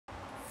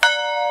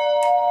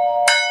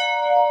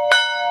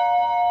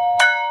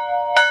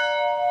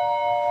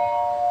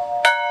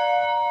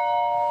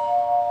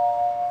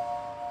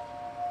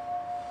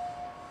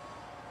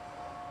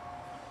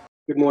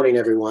Good morning,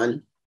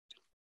 everyone.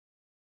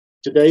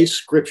 Today's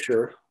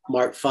scripture,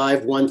 Mark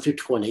 5, 1 through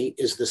 20,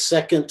 is the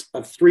second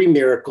of three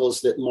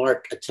miracles that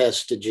Mark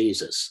attests to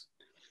Jesus.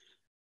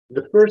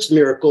 The first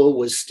miracle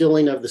was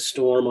stilling of the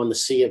storm on the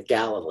Sea of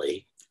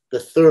Galilee. The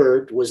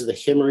third was the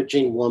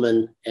hemorrhaging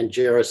woman and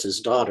Jairus'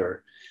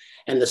 daughter.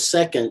 And the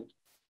second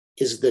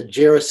is the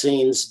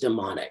Gerasenes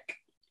demonic.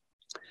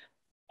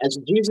 As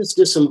Jesus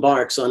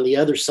disembarks on the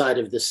other side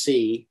of the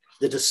sea,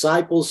 the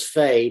disciples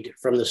fade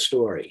from the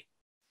story.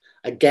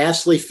 A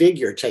ghastly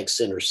figure takes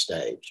center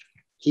stage.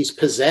 He's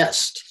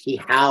possessed, he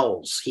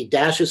howls, he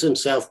dashes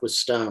himself with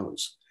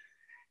stones.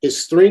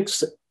 His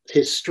strength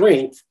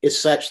is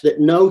such that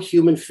no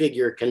human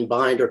figure can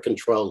bind or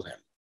control him.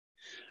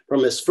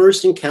 From his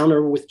first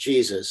encounter with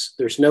Jesus,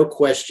 there's no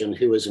question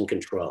who is in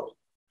control.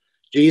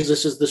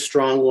 Jesus is the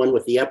strong one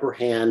with the upper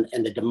hand,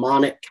 and the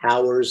demonic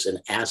cowers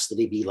and asks that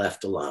he be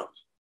left alone.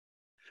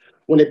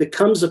 When it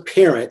becomes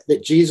apparent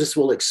that Jesus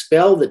will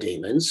expel the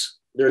demons,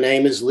 their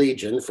name is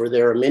Legion, for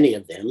there are many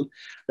of them,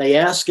 they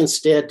ask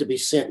instead to be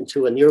sent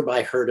into a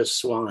nearby herd of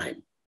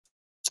swine.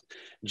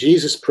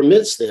 Jesus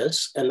permits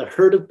this, and the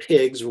herd of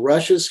pigs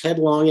rushes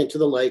headlong into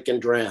the lake and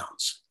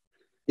drowns.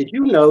 Did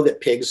you know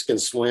that pigs can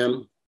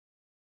swim?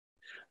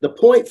 The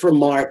point for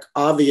Mark,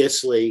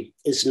 obviously,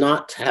 is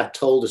not to have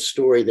told a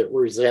story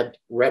that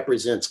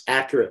represents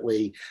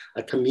accurately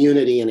a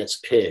community and its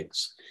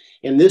pigs.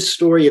 In this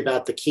story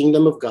about the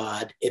kingdom of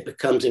God, it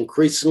becomes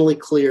increasingly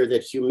clear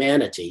that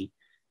humanity,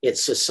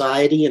 its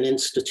society and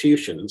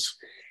institutions,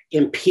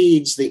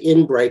 impedes the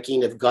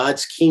inbreaking of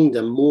God's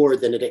kingdom more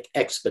than it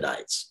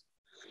expedites.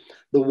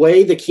 The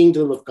way the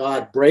kingdom of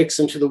God breaks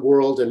into the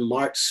world in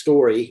Mark's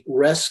story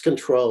wrests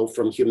control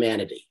from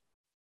humanity.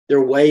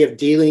 Their way of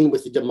dealing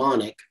with the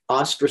demonic,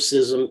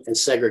 ostracism, and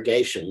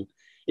segregation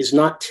is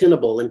not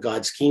tenable in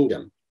God's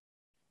kingdom.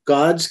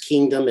 God's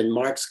kingdom in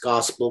Mark's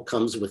gospel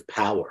comes with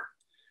power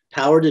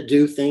to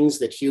do things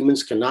that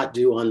humans cannot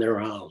do on their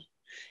own.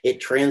 It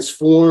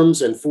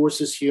transforms and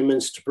forces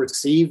humans to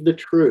perceive the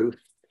truth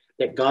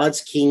that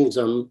God's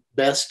kingdom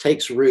best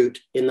takes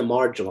root in the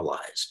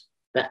marginalized,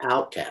 the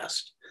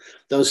outcast,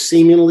 those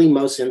seemingly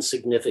most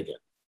insignificant.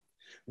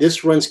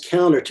 This runs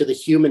counter to the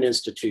human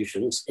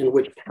institutions in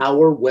which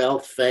power,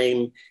 wealth,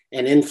 fame,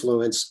 and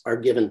influence are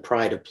given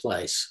pride of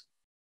place.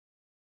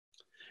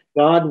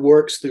 God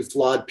works through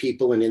flawed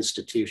people and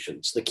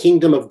institutions. The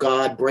kingdom of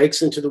God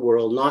breaks into the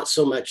world not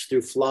so much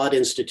through flawed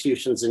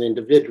institutions and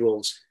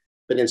individuals,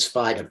 but in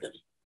spite of them.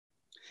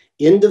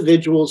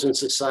 Individuals and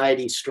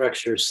society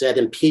structures set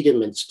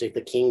impediments to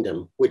the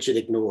kingdom, which it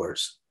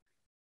ignores.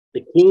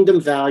 The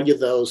kingdom values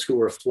those who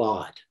are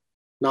flawed,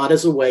 not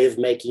as a way of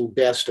making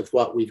best of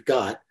what we've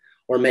got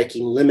or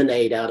making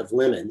lemonade out of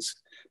lemons,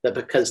 but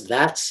because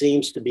that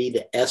seems to be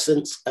the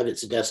essence of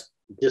its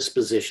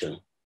disposition.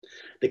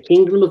 The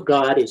kingdom of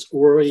God is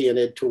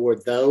oriented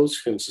toward those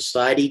whom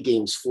society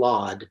deems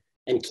flawed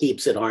and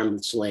keeps at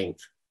arm's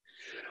length.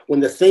 When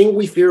the thing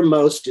we fear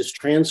most is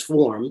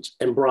transformed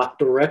and brought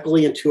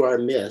directly into our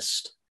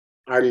midst,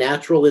 our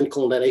natural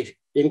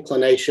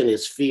inclination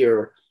is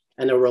fear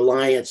and a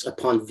reliance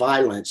upon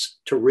violence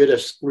to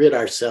rid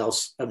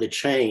ourselves of the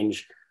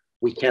change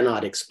we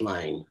cannot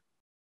explain.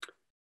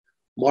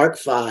 Mark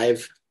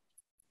 5,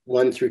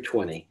 1 through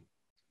 20.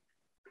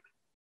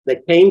 They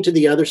came to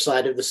the other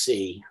side of the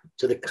sea,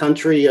 to the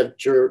country of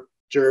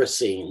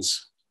Gerasenes.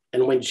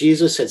 And when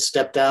Jesus had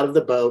stepped out of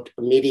the boat,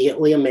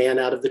 immediately a man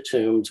out of the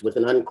tombs with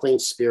an unclean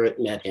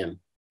spirit met him.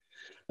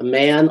 The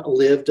man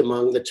lived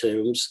among the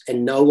tombs,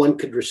 and no one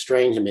could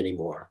restrain him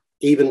anymore,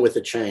 even with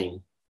a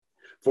chain.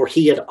 For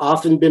he had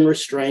often been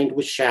restrained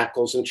with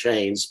shackles and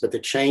chains, but the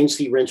chains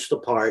he wrenched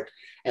apart,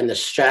 and the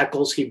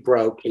shackles he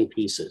broke in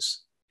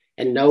pieces.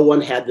 And no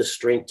one had the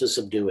strength to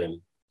subdue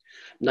him.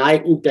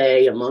 Night and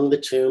day, among the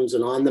tombs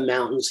and on the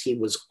mountains, he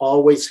was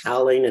always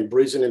howling and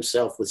bruising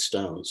himself with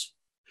stones.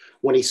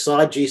 When he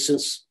saw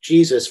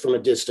Jesus from a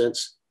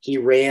distance, he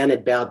ran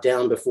and bowed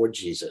down before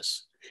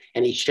Jesus.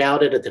 And he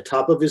shouted at the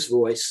top of his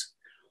voice,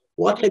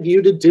 "What have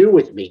you to do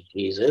with me,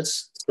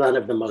 Jesus, Son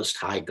of the Most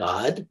High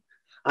God?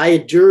 I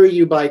adjure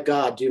you by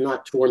God, do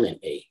not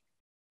torment me."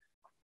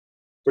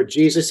 For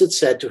Jesus had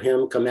said to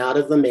him, "Come out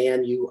of the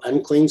man, you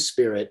unclean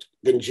spirit."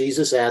 Then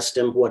Jesus asked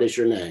him, "What is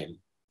your name?"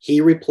 He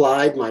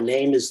replied, "My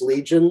name is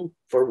Legion,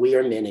 for we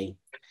are many."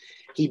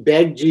 He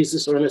begged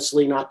Jesus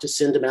earnestly not to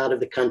send him out of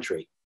the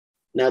country.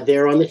 Now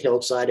there on the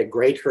hillside, a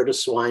great herd of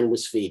swine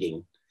was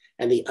feeding,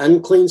 and the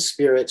unclean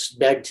spirits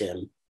begged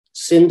him,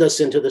 "Send us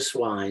into the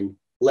swine,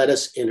 let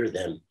us enter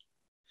them."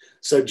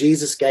 So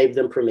Jesus gave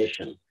them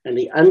permission, and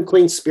the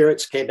unclean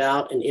spirits came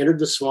out and entered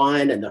the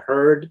swine, and the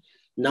herd,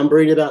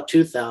 numbering about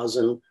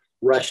 2,000,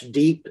 rushed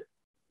deep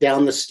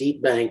down the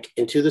steep bank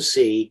into the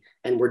sea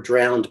and were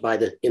drowned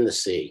in the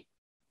sea.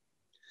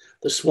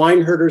 The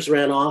swineherders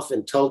ran off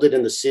and told it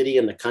in the city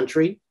and the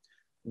country.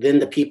 Then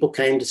the people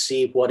came to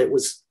see what it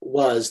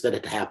was that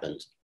had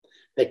happened.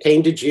 They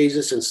came to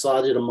Jesus and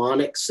saw the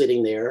demonic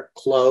sitting there,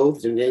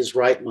 clothed in his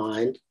right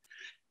mind,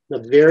 the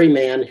very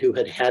man who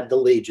had had the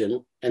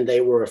legion, and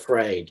they were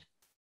afraid.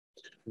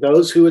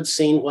 Those who had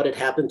seen what had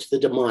happened to the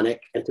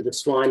demonic and to the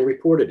swine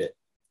reported it.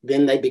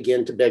 Then they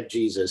began to beg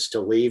Jesus to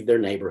leave their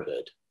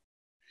neighborhood.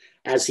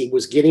 As he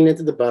was getting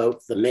into the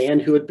boat, the man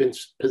who had been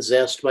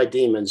possessed by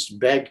demons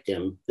begged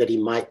him that he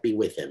might be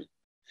with him.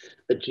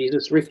 But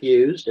Jesus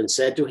refused and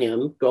said to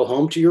him, "Go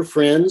home to your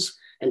friends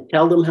and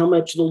tell them how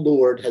much the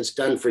Lord has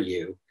done for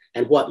you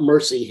and what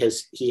mercy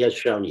he has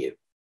shown you."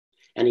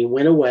 And he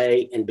went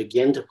away and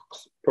began to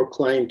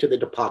proclaim to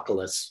the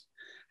populace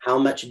how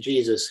much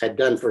Jesus had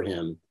done for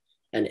him,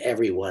 and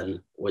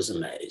everyone was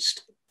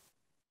amazed.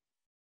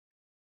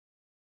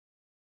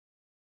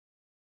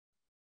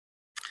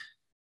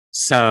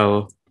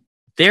 So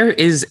there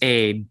is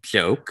a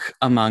joke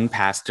among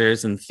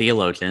pastors and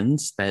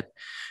theologians that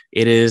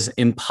it is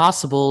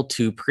impossible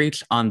to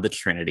preach on the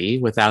Trinity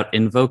without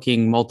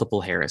invoking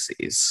multiple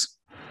heresies.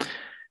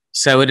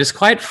 So it is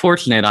quite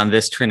fortunate on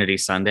this Trinity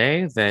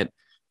Sunday that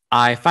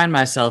I find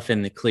myself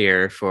in the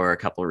clear for a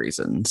couple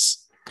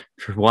reasons.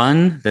 For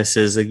one, this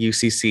is a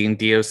UCC and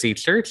DOC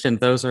church, and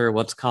those are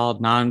what's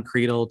called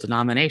non-creedal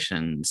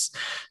denominations.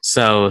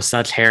 So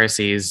such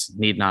heresies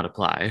need not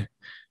apply.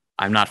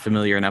 I'm not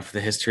familiar enough with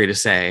the history to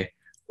say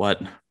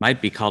what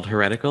might be called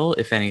heretical,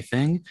 if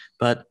anything,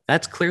 but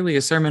that's clearly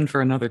a sermon for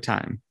another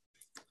time.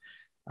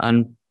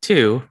 And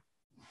two,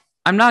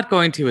 I'm not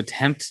going to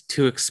attempt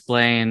to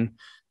explain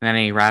in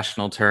any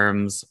rational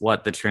terms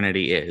what the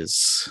Trinity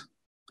is.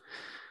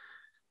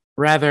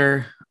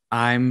 Rather,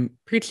 I'm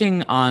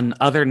preaching on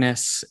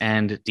otherness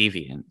and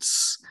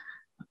deviance,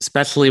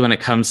 especially when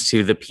it comes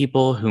to the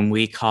people whom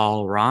we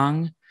call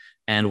wrong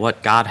and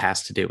what God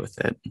has to do with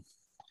it.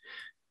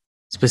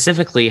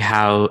 Specifically,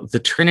 how the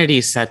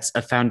Trinity sets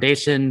a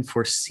foundation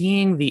for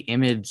seeing the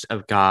image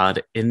of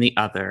God in the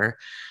other,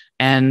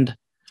 and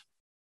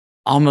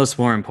almost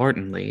more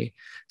importantly,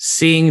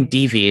 seeing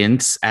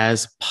deviance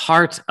as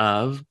part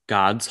of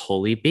God's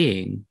holy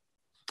being.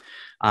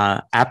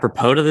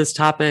 Apropos to this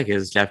topic,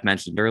 as Jeff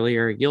mentioned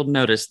earlier, you'll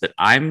notice that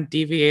I'm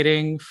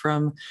deviating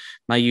from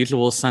my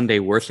usual Sunday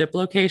worship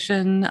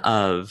location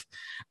of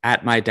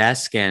at my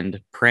desk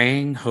and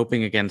praying,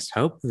 hoping against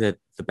hope that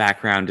the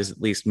background is at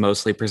least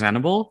mostly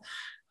presentable.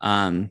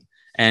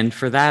 And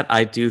for that,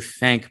 I do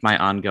thank my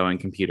ongoing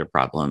computer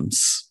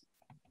problems.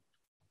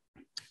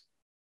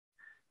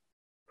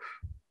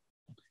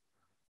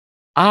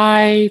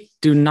 I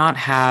do not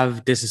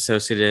have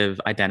dissociative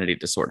identity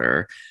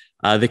disorder,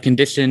 the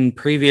condition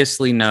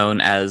previously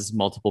known as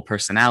multiple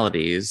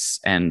personalities,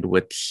 and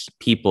which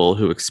people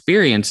who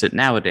experience it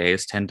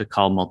nowadays tend to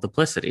call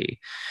multiplicity,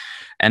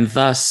 and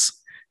thus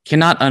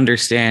cannot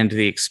understand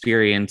the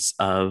experience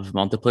of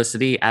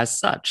multiplicity as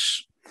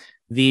such.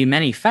 The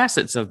many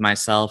facets of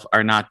myself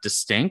are not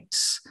distinct,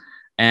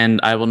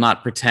 and I will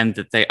not pretend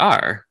that they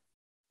are.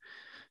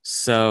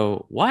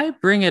 So why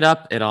bring it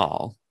up at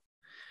all?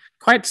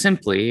 Quite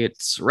simply,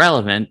 it's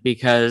relevant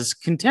because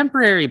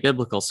contemporary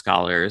biblical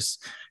scholars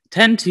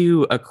tend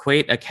to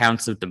equate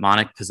accounts of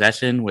demonic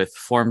possession with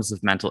forms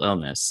of mental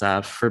illness,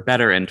 for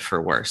better and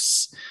for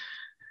worse.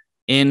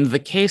 In the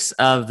case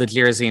of the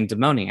Guekguezian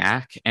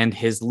demoniac and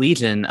his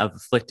legion of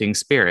afflicting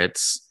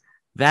spirits,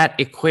 that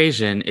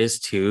equation is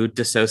to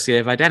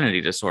dissociative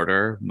identity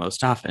disorder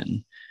most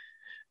often.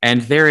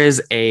 And there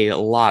is a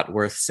lot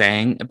worth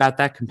saying about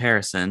that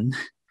comparison.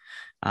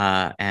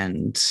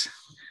 And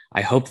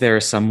I hope there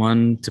is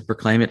someone to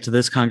proclaim it to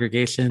this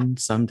congregation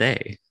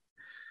someday.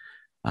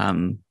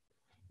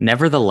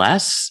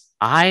 Nevertheless,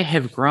 I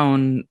have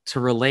grown to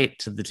relate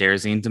to the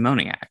Guekguezian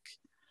demoniac,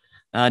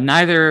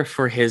 neither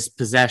for his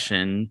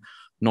possession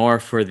nor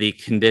for the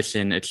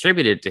condition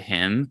attributed to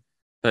him,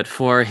 but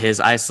for his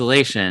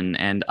isolation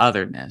and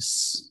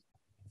otherness.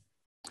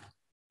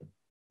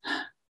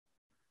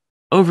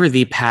 Over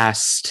the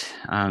past,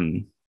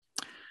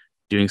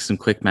 doing some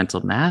quick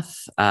mental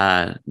math,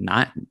 8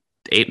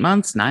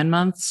 months, 9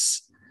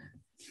 months.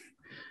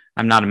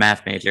 I'm not a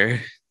math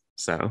major,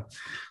 so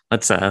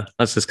let's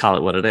just call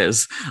it what it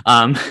is.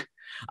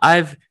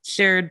 I've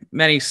shared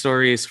many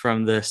stories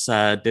from this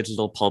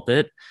digital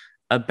pulpit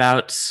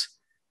about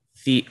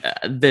the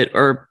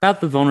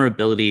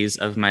vulnerabilities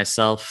of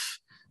myself,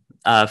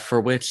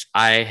 for which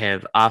I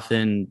have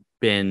often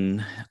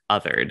been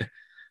othered.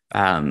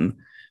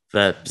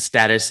 The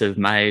status of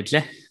my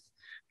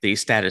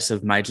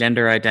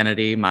gender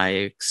identity, my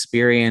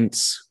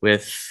experience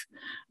with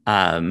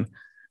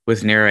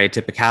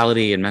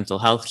neuroatypicality and mental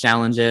health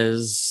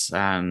challenges,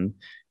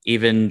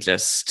 even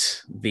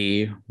just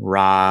the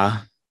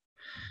raw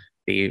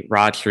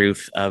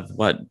truth of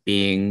what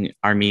being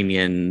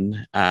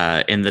Armenian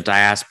in the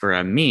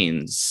diaspora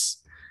means.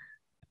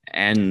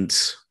 And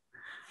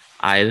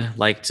I'd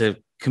like to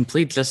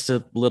complete just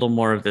a little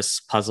more of this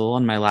puzzle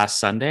on my last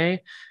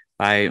Sunday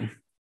by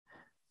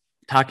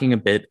talking a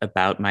bit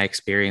about my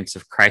experience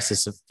of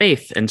crisis of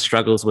faith and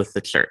struggles with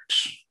the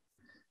church.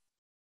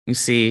 You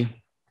see,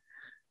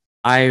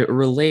 I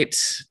relate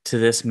to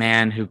this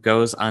man who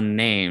goes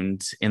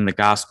unnamed in the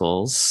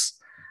Gospels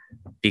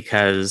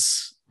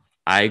because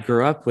I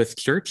grew up with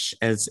church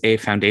as a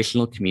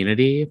foundational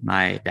community.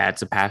 My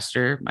dad's a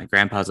pastor, my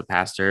grandpa's a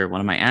pastor,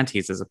 one of my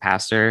aunties is a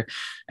pastor,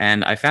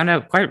 and I found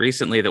out quite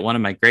recently that one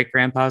of my great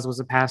grandpas was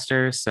a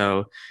pastor.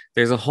 So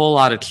there's a whole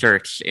lot of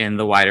church in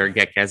the wider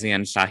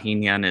Guekguezian,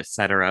 Shahinian,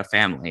 etc.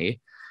 family,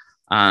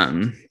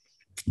 and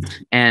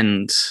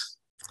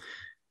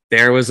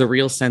there was a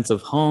real sense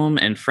of home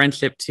and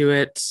friendship to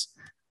it,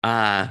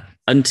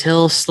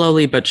 until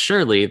slowly but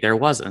surely there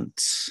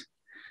wasn't.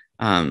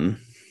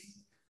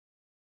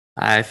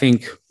 I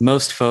think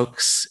most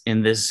folks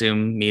in this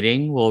Zoom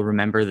meeting will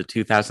remember the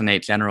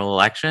 2008 general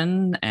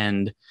election.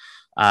 And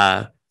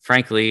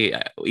frankly,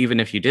 even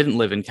if you didn't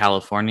live in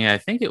California, I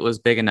think it was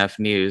big enough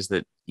news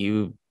that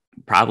you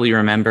probably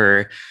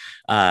remember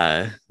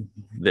the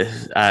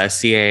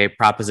CA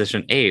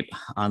Proposition 8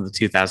 on the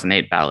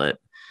 2008 ballot,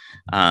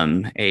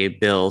 a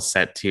bill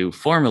set to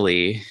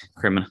formally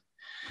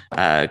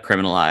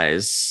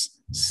criminalize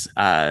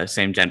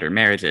same-gender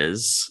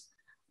marriages,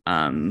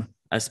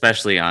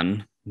 especially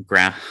on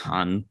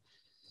grounds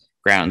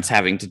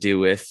having to do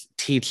with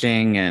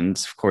teaching and,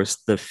 of course,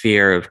 the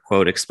fear of,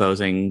 quote,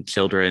 exposing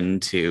children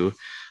to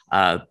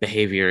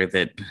behavior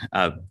that,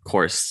 of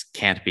course,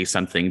 can't be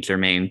something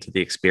germane to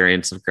the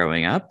experience of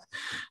growing up.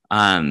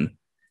 And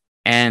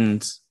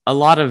a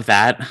lot of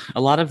that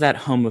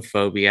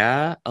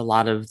homophobia, a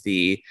lot of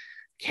the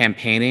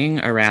campaigning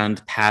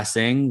around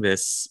passing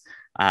this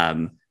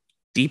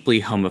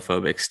deeply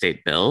homophobic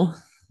state bill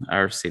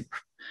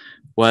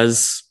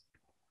was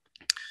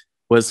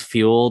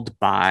fueled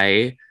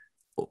by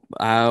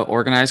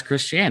organized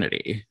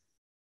Christianity.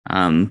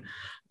 Of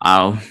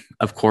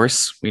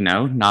course, we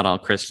know not all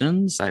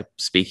Christians. I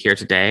speak here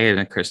today in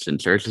a Christian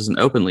church as an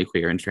openly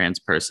queer and trans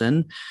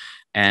person,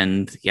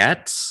 and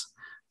yet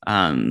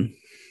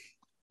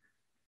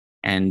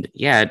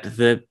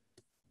the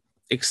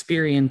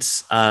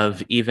experience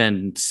of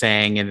even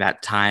saying in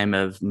that time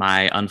of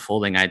my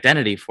unfolding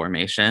identity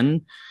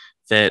formation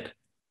that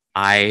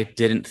I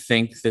didn't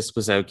think this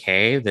was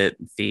okay, that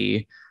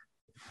the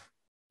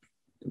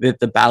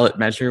ballot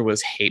measure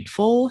was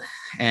hateful,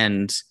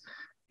 and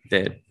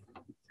that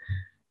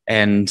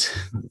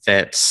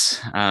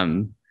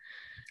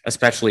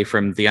especially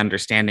from the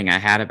understanding I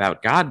had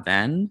about God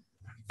then,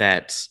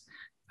 that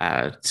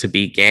to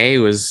be gay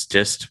was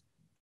just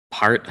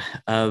part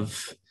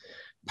of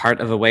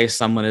a way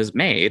someone is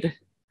made,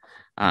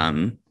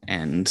 and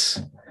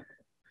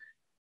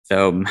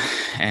though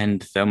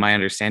my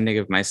understanding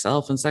of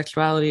myself and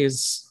sexuality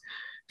is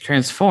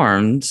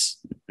transformed,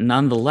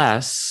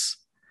 nonetheless,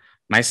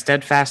 my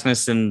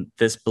steadfastness in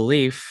this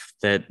belief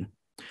that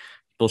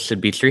people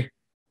should be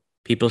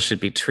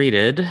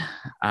treated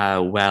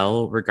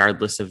well,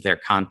 regardless of their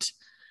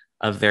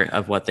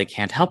of what they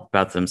can't help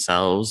about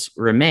themselves,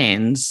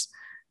 remains.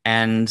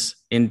 And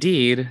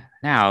indeed,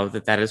 now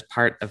that is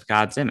part of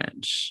God's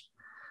image.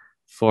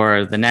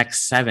 For the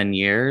next 7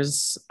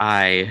 years,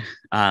 I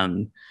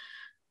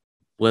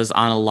was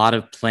on a lot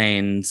of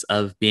planes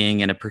of being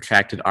in a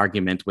protracted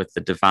argument with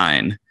the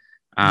divine.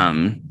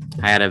 I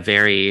had a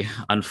very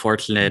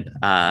unfortunate,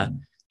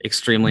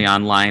 extremely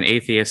online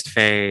atheist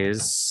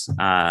phase.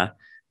 There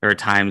were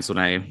times when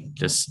I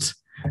just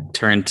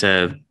turned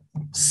to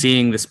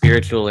seeing the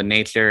spiritual in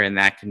nature, and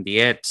that can be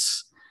it.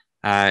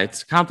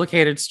 It's a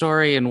complicated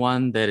story, and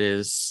one that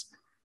is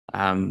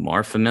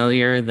more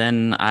familiar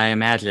than I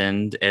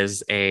imagined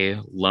as a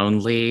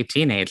lonely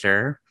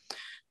teenager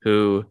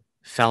who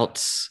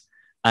felt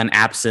an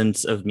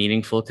absence of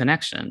meaningful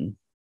connection,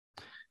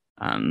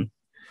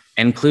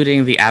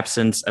 including the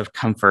absence of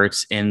comfort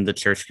in the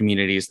church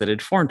communities that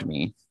had formed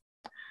me.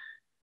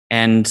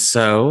 And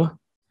so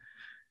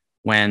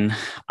when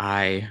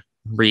I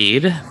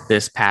read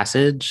this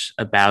passage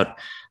about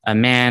a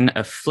man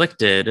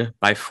afflicted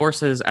by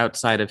forces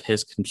outside of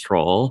his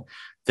control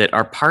that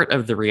are part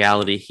of the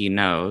reality he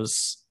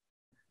knows,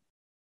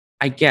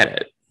 I get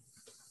it.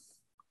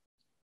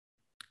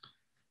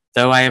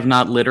 Though I have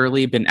not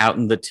literally been out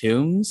in the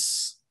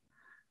tombs,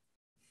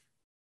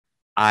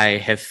 I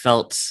have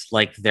felt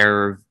like there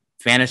are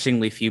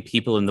vanishingly few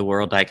people in the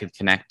world I could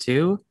connect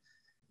to,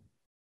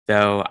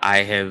 though I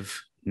have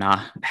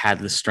not had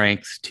the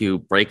strength to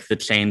break the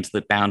chains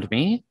that bound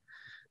me.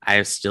 I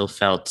have still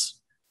felt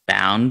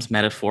bound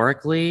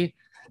metaphorically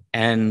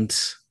and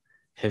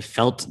have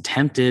felt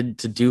tempted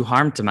to do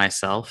harm to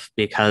myself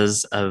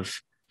because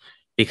of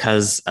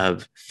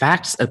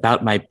facts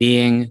about my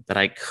being that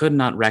I could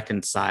not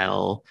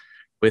reconcile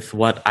with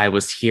what I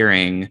was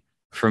hearing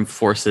from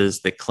forces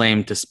that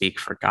claim to speak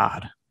for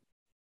God.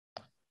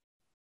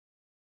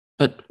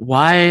 But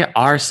why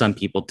are some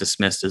people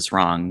dismissed as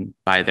wrong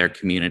by their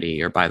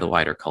community or by the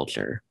wider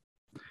culture?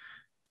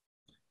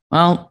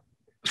 Well,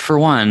 for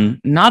one,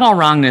 not all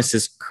wrongness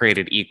is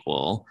created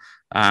equal.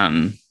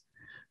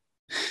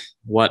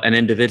 What an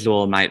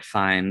individual might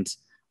find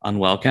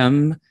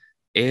unwelcome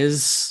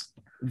is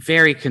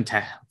very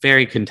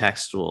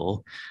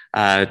contextual.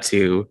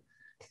 To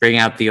bring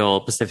out the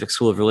old Pacific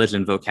School of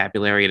Religion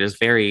vocabulary, it is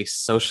very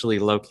socially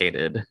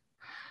located.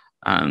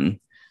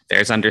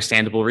 there's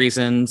understandable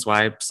reasons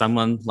why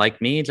someone like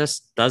me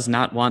just does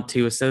not want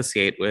to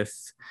associate with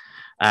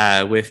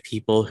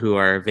people who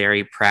are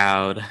very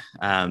proud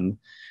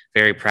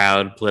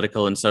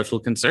political and social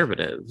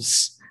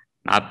conservatives.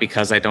 Not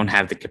because I don't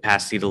have the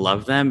capacity to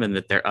love them and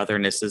that their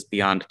otherness is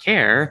beyond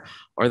care,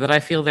 or that I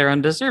feel they're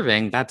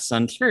undeserving. That's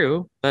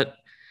untrue, but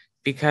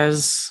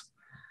because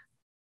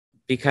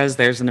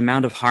there's an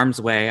amount of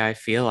harm's way I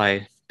feel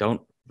I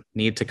don't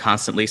need to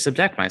constantly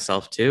subject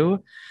myself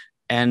to,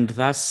 and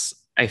thus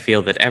I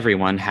feel that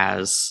everyone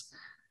has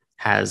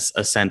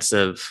a sense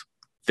of,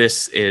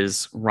 this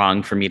is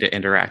wrong for me to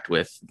interact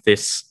with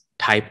this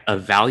type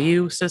of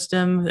value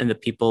system, and the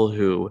people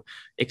who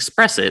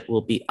express it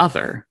will be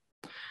other.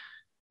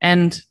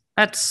 And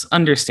that's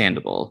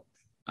understandable.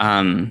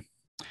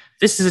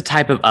 This is a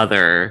type of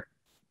other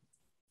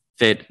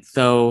that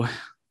though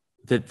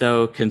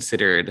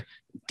considered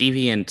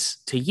deviant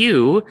to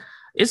you,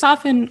 is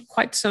often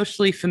quite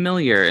socially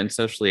familiar and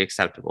socially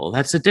acceptable.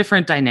 That's a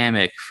different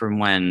dynamic from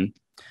when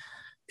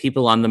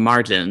people on the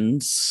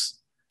margins,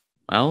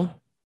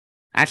 well,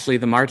 actually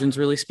the margins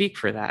really speak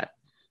for that,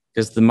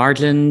 because the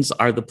margins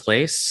are the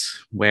place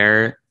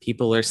where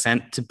people are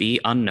sent to be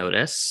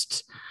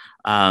unnoticed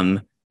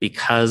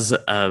because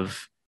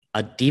of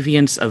a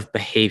deviance of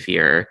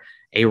behavior,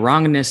 a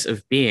wrongness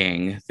of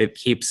being that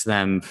keeps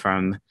them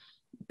from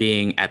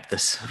being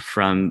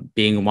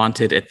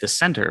wanted at the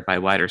center by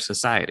wider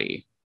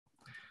society.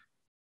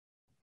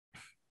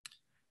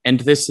 And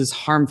this is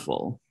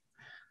harmful.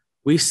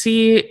 We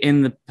see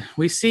in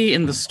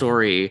the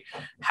story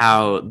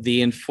how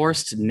the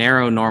enforced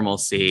narrow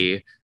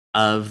normalcy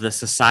of the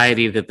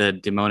society that the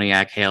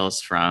demoniac hails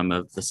from,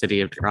 of the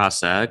city of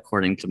Grasa,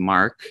 according to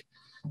Mark,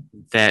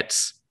 that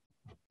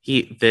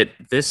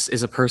this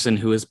is a person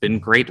who has been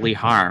greatly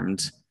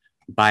harmed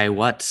by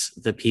what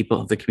the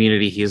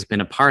community he has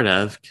been a part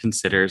of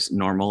considers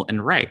normal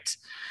and right.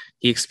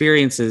 He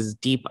experiences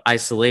deep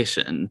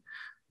isolation.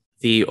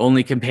 The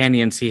only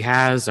companions he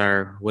has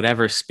are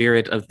whatever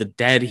spirit of the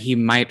dead he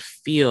might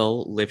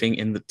feel living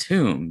in the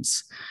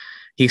tombs.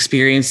 He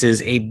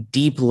experiences a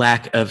deep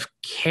lack of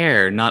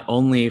care, not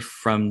only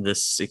from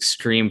this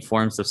extreme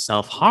forms of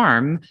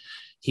self-harm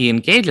he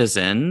engages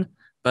in,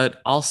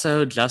 but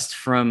also just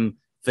from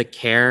the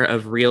care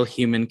of real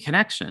human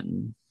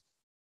connection.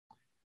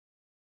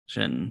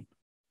 And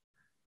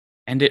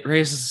it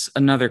raises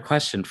another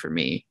question for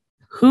me.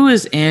 Who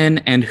is in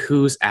and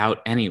who's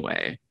out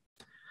anyway?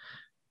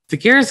 The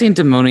Guekguezian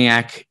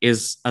demoniac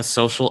is a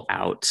social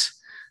out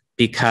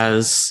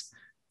because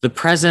the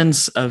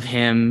presence of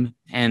him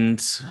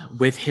and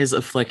with his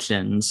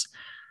afflictions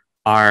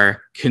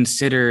are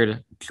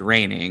considered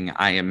draining,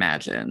 I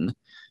imagine.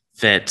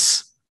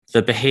 That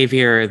the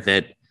behavior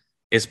that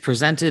is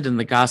presented in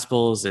the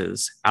Gospels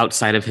is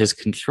outside of his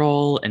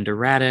control and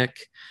erratic,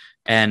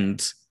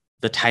 and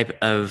the type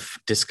of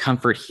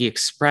discomfort he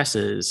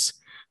expresses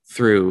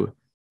through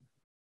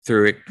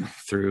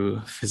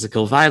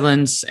physical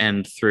violence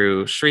and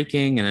through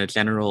shrieking and a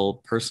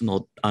general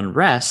personal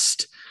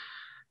unrest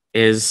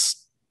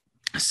is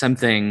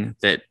something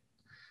that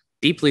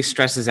deeply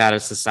stresses out a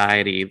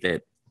society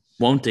that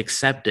won't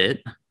accept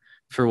it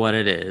for what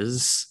it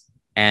is,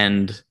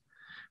 and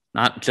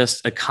not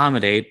just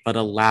accommodate, but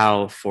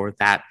allow for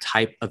that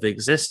type of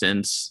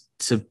existence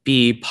to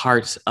be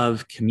part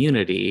of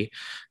community,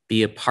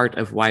 be a part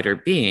of wider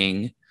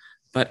being,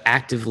 but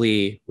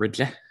actively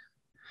rejects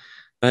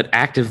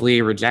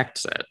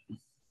it.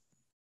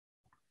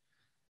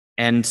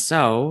 And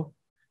so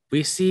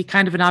we see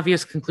kind of an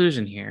obvious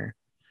conclusion here.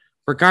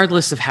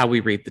 Regardless of how we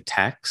read the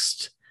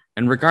text,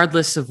 and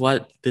regardless of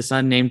what this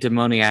unnamed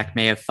demoniac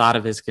may have thought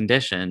of his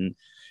condition,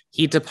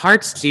 he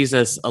departs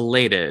Jesus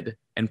elated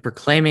and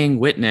proclaiming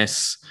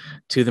witness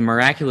to the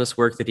miraculous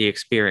work that he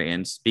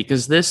experienced,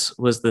 because this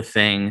was the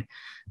thing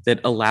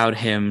that allowed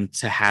him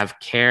to have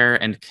care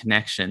and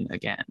connection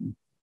again.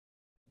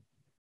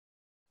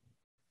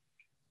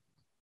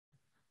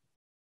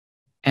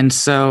 And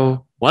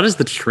so, what does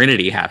the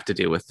Trinity have to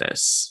do with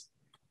this?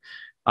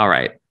 All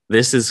right,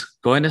 this is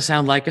going to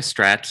sound like a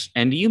stretch,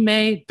 and you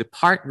may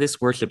depart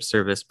this worship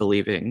service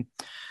believing,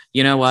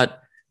 you know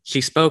what,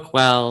 she spoke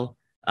well,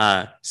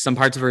 some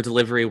parts of her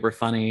delivery were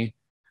funny,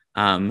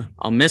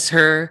 I'll miss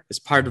her as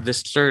part of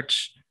this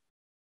church,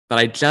 but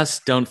I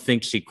just don't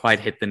think she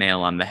quite hit the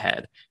nail on the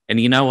head. And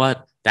you know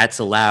what? That's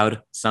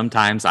allowed.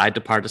 Sometimes I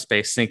depart a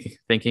space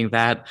thinking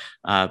that,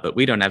 but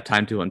we don't have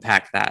time to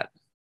unpack that.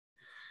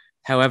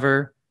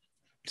 However,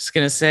 just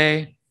going to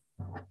say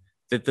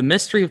that the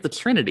mystery of the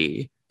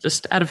Trinity,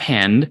 just out of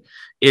hand,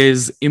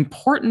 is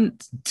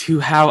important to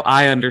how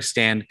I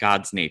understand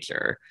God's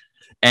nature.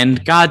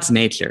 And God's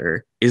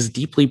nature is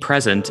deeply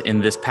present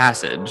in this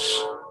passage.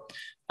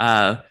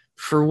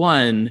 For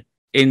one,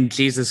 in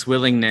Jesus'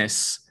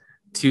 willingness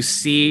to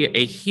see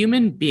a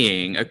human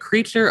being, a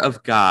creature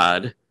of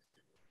God,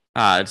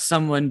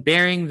 someone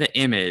bearing the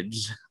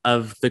image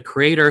of the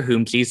Creator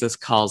whom Jesus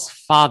calls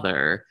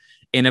Father,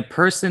 in a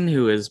person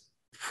who is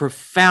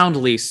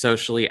profoundly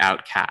socially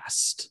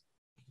outcast.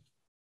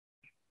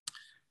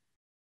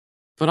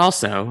 But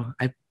also,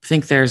 I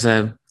think there's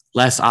a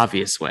less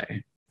obvious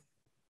way.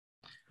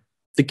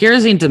 The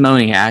Guekguezian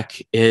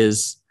demoniac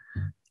is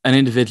an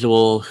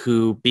individual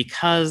who,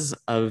 because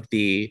of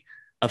the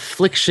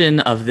affliction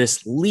of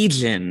this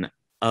legion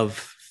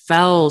of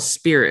foul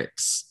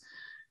spirits,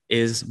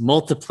 is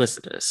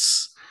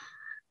multiplicitous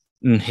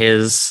in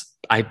his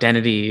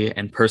identity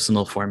and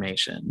personal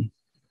formation.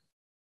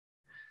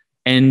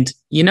 And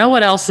you know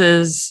what else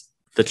is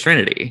the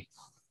Trinity?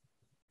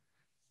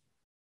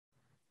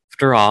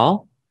 After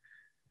all,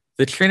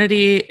 the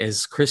Trinity,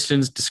 as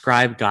Christians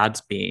describe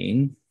God's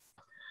being,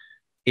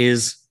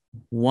 is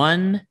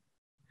one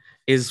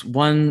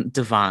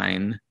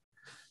divine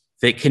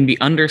that can be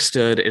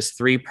understood as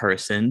three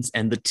persons,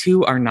 and the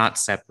two are not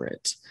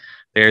separate.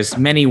 There's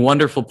many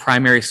wonderful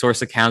primary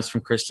source accounts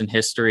from Christian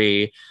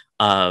history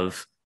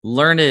of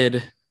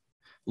learned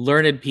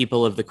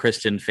people of the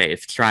Christian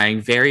faith trying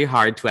very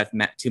hard to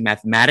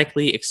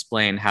mathematically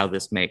explain how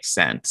this makes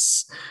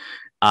sense.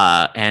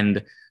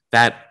 And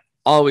that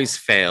always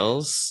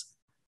fails,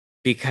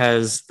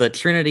 because the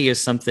Trinity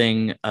is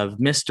something of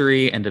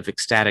mystery and of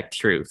ecstatic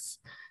truth.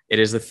 It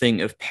is a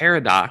thing of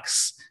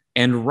paradox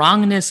and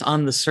wrongness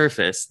on the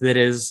surface that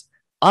is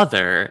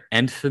other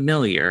and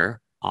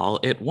familiar all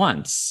at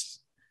once.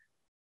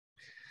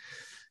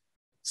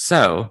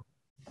 So,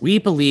 we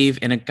believe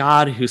in a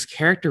God whose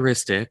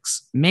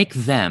characteristics make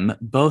them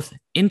both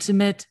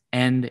intimate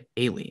and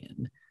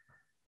alien.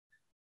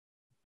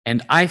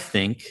 And I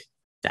think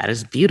that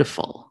is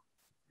beautiful.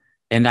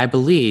 And I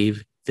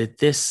believe that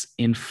this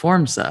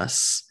informs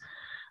us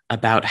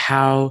about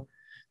how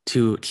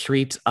to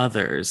treat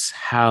others,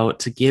 how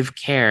to give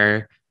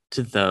care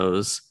to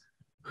those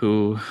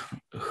who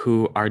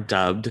are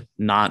dubbed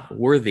not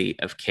worthy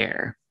of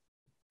care.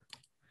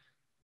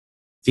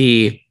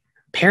 The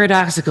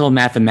paradoxical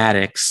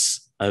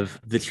mathematics of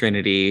the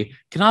Trinity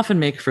can often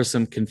make for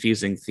some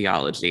confusing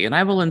theology, and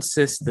I will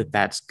insist that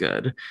that's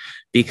good,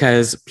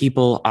 because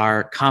people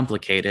are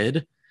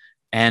complicated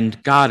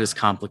and God is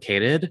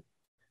complicated,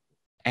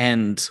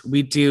 and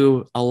we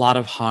do a lot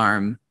of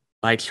harm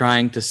by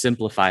trying to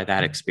simplify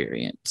that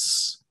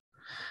experience.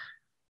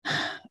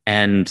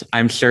 And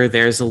I'm sure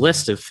there's a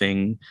list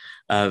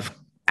of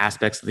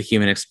aspects of the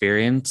human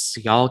experience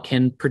y'all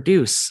can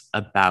produce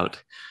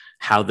about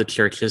how the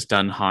church has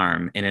done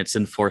harm in its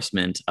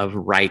enforcement of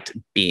right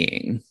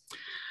being.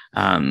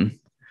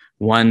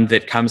 One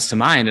that comes to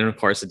mind, and of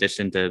course,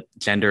 addition to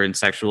gender and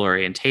sexual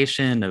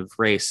orientation, of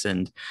race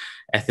and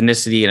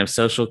ethnicity, and of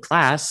social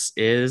class,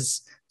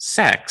 is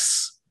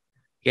sex.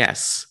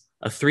 Yes,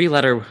 a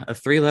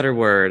three-letter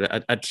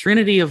word, a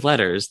trinity of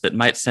letters that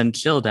might send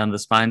chill down the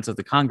spines of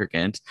the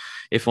congregant,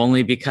 if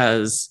only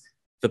because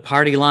the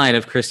party line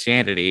of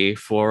Christianity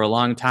for a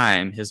long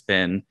time has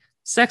been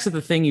sex is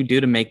the thing you do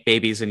to make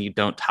babies and you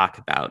don't talk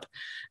about.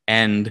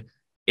 And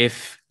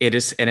if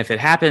it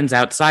happens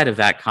outside of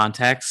that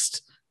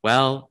context,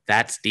 well,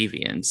 that's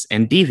deviance,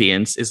 and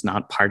deviance is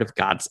not part of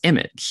God's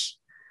image.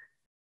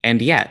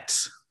 And yet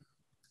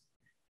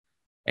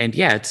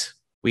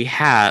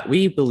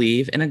we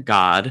believe in a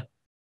God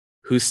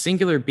whose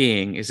singular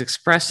being is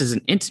expressed as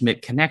an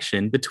intimate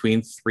connection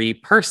between three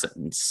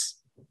persons.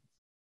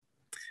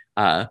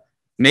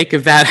 Make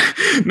of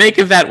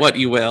that what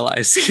you will.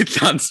 I see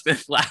John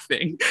Smith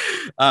laughing,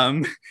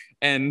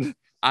 and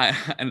I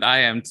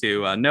am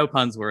too. No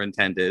puns were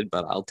intended,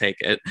 but I'll take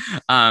it.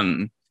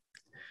 And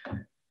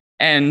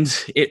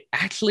it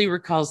actually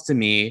recalls to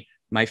me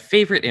my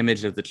favorite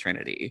image of the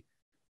Trinity,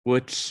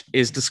 which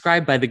is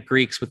described by the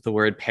Greeks with the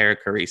word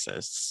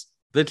perichoresis.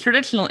 The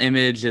traditional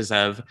image is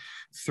of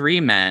three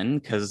men,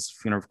 because,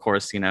 of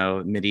course,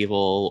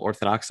 medieval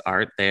Orthodox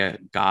art,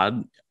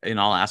 God in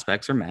all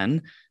aspects are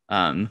men.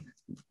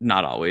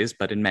 Not always,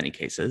 but in many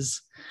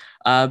cases.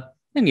 And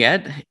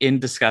yet, in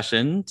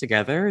discussion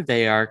together,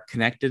 they are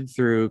connected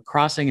through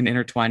crossing and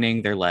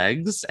intertwining their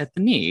legs at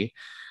the knee.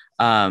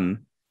 And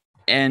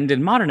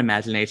in modern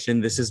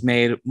imagination, this is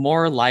made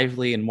more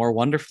lively and more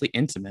wonderfully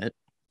intimate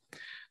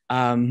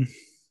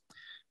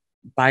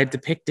by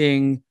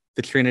depicting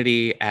the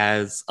Trinity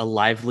as a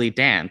lively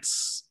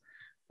dance,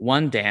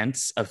 one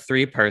dance of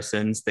three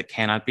persons that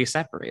cannot be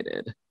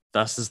separated.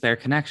 Thus is their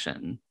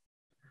connection.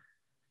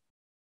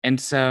 And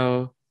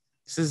so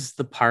this is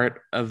the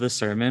part of the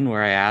sermon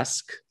where I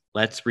ask,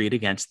 let's read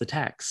against the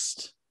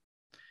text.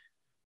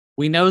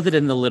 We know that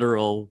in the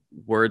literal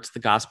words of the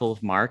Gospel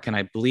of Mark, and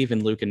I believe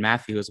in Luke and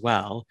Matthew as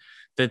well,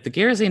 that the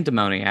Guekguezian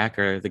demoniac,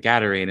 or the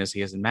Gadarene as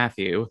he is in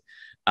Matthew,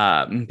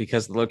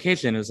 because the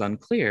location is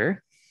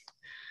unclear,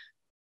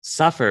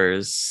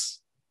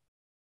 suffers,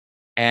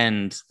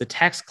 and the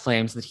text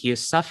claims that he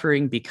is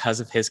suffering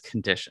because of his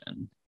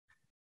condition.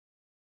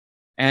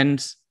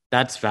 And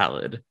that's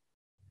valid.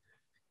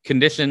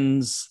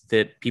 Conditions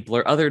that people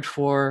are othered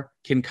for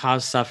can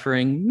cause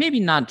suffering, maybe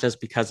not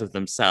just because of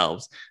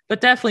themselves,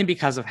 but definitely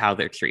because of how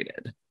they're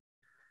treated.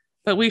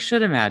 But we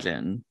should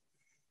imagine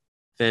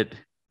that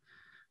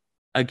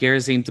a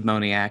Guekguezian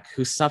demoniac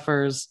who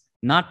suffers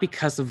not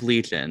because of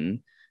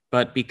legion,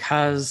 but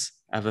because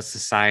of a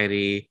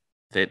society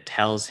that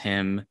tells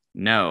him,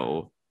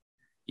 no,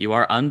 You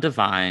are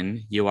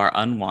undivine, you are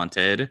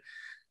unwanted,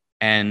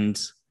 and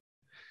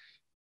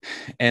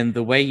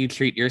the way you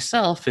treat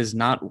yourself is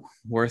not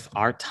worth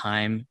our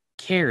time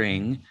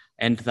caring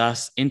and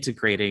thus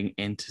integrating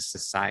into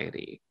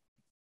society.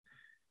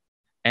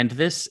 And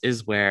this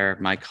is where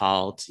my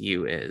call to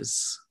you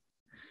is.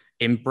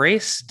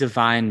 Embrace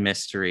divine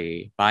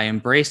mystery by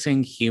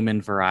embracing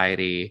human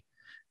variety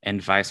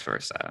and vice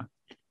versa.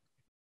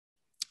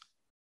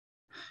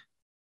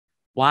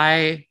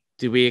 Why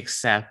do we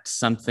accept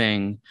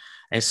something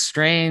as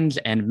strange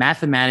and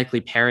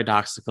mathematically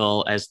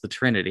paradoxical as the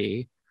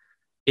Trinity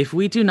if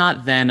we do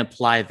not then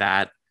apply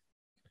that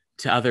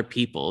to other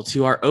people,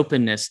 to our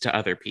openness to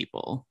other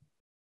people?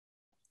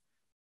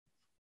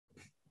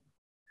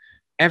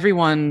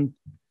 Everyone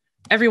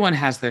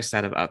has their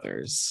set of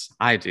others.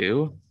 I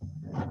do.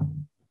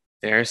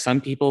 There are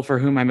some people for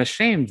whom I'm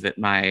ashamed that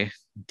my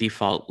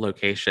default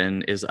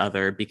location is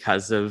other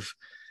because of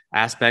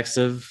aspects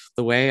of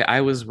the way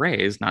I was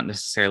raised, not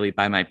necessarily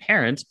by my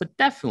parents, but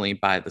definitely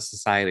by the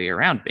society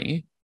around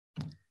me.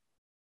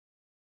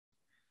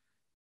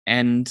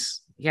 And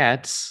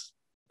yet,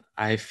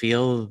 I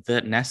feel the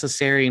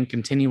necessary and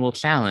continual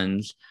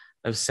challenge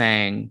of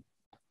saying,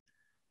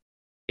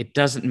 it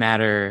doesn't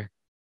matter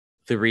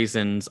the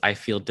reasons I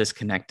feel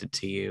disconnected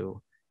to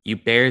you. You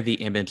bear the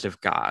image of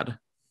God.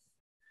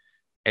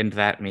 And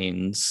that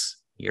means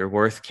you're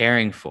worth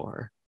caring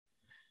for.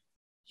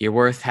 You're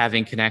worth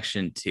having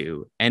connection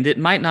to. And it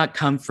might not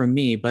come from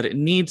me, but it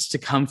needs to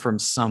come from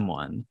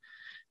someone.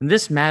 And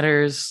this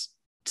matters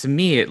to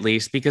me, at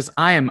least, because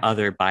I am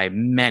other by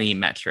many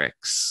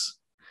metrics.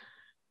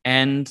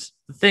 And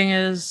the thing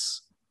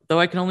is, though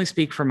I can only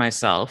speak for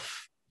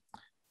myself,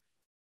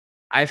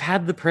 I've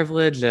had the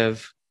privilege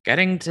of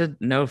getting to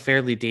know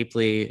fairly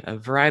deeply a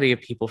variety of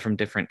people from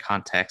different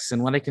contexts.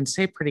 And what I can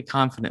say pretty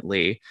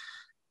confidently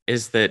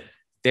is that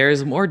there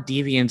is more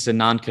deviance and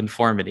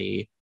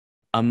nonconformity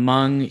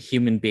among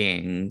human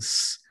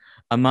beings,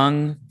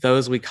 among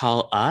those we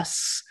call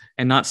us,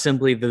 and not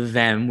simply the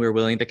them we're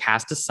willing to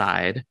cast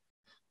aside,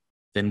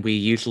 than we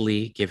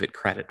usually give it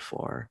credit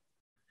for.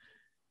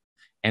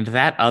 And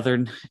that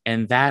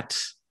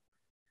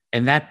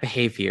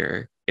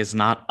behavior is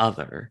not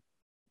other.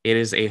 It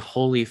is a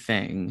holy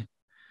thing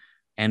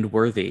and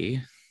worthy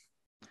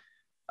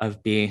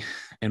of being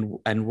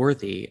and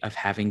worthy of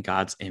having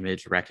God's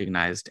image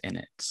recognized in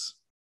it.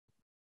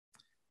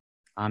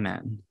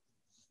 Amen.